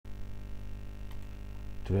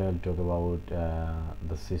Today I'll talk about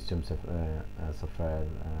the systems of software.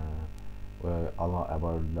 We all know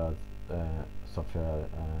about the software.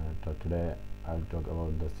 Today I'll talk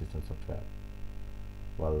about the system software.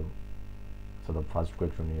 Well, so the first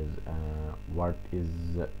question is what is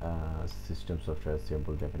system software?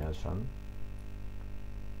 Simple definition.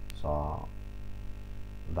 So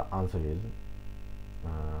the answer is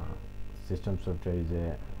system software is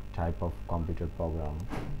a type of computer program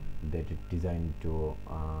that is designed to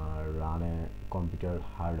run a computer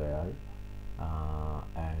hardware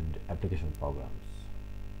and application programs.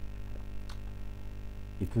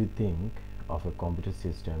 If we think of a computer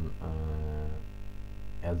system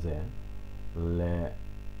as a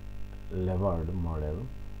levered model,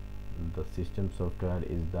 the system software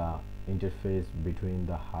is the interface between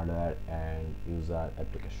the hardware and user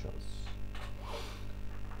applications.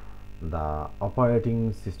 The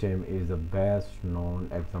operating system is the best known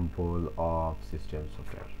example of system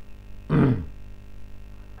software.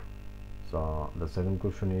 So the second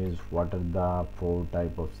question is, what are the four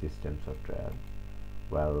types of system software?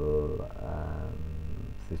 Well,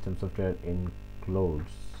 system software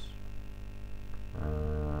includes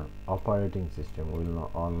operating system. We will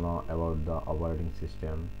all know about the operating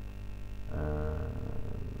system.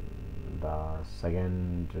 The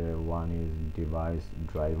second one is device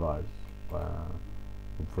drivers.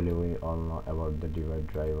 Hopefully we all know about the device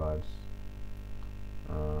drivers.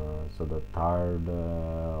 So the third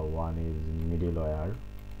one is middleware,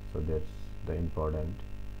 so that's the important.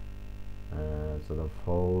 So the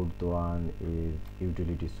fourth one is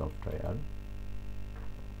utility software.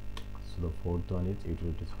 So the fourth one is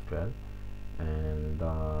utility software, and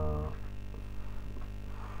the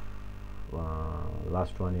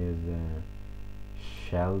last one is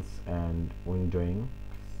shells and windowing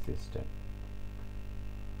system.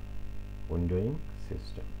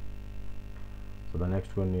 So the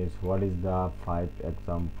next one is, what is the 5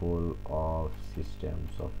 example of system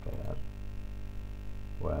software?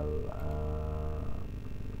 Well,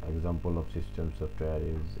 example of system software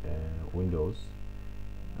is Windows.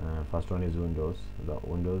 First one is Windows. The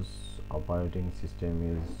Windows operating system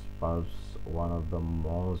is perhaps one of the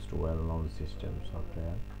most well-known system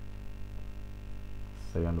software.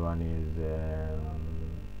 Second one is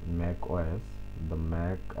Mac OS. The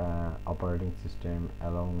Mac operating system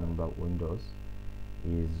along the Windows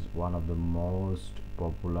is one of the most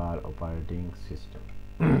popular operating system.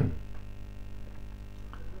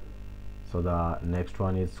 So the next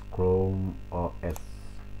one is Chrome OS,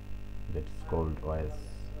 that is called OS.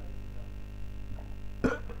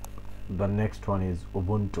 The next one is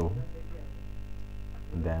Ubuntu.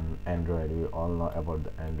 Then Android, we all know about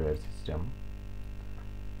the Android system.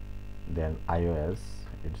 Then iOS,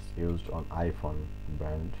 it's used on iPhone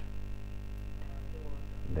brand.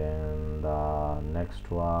 Then the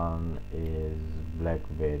next one is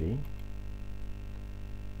BlackBerry,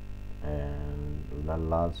 and the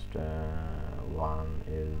last one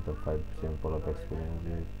is the 5 simple of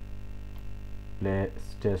experiences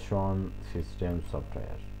PlayStation system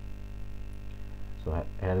software. So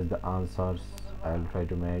here is the answers. I will try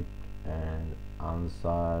to make and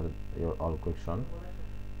answer your all question.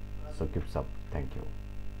 So keep up. Thank you.